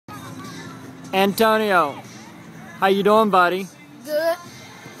Antonio, how you doing, buddy? Good.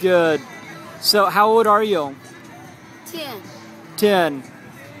 Good. So, how old are you? 10. 10.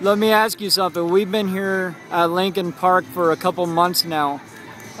 Let me ask you something. We've been here at Lincoln Park for a couple months now.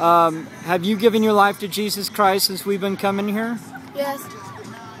 Have you given your life to Jesus Christ since we've been coming here? Yes.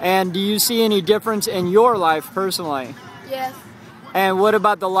 And do you see any difference in your life personally? Yes. And what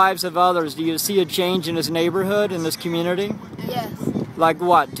about the lives of others? Do you see a change in this neighborhood, in this community? Yes. Like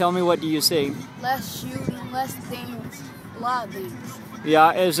what? Tell me, what do you see? Less shooting, less things, a lot of things.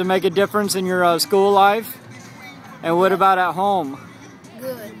 Yeah, does it make a difference in your school life? And what about at home?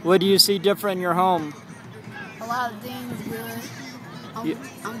 Good. What do you see different in your home? A lot of things good.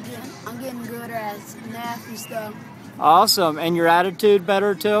 I'm getting gooder at math and stuff. Awesome. And your attitude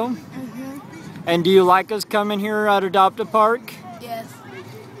better too? Mm-hmm. And do you like us coming here at Adopt-A Park? Yes.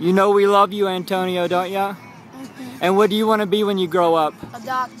 You know we love you, Antonio, don't ya? Mm-hmm. And what do you want to be when you grow up? A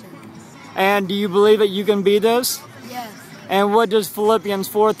doctor. And do you believe that you can be this? Yes. And what does Philippians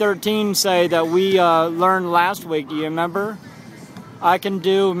 4:13 say that we learned last week? Do you remember? I can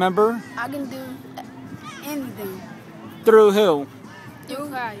do, remember? I can do anything. Through who? Through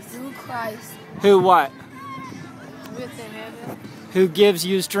Christ. Through Christ. Who what? With the heaven. Who gives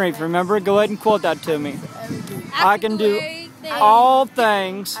you strength. Remember? Go ahead and quote that to me. Everything. I can do all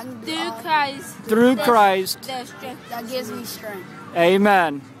things Through Christ. through Christ. That gives me strength.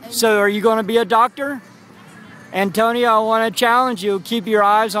 Amen. So are you going to be a doctor? Antonio, I want to challenge you. Keep your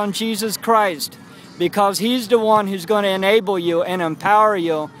eyes on Jesus Christ, because He's the one who's going to enable you and empower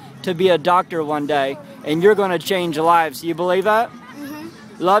you to be a doctor one day. And you're going to change lives. Do you believe that?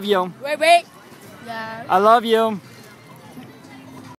 Mm-hmm. Love you. Wait. Yeah. I love you.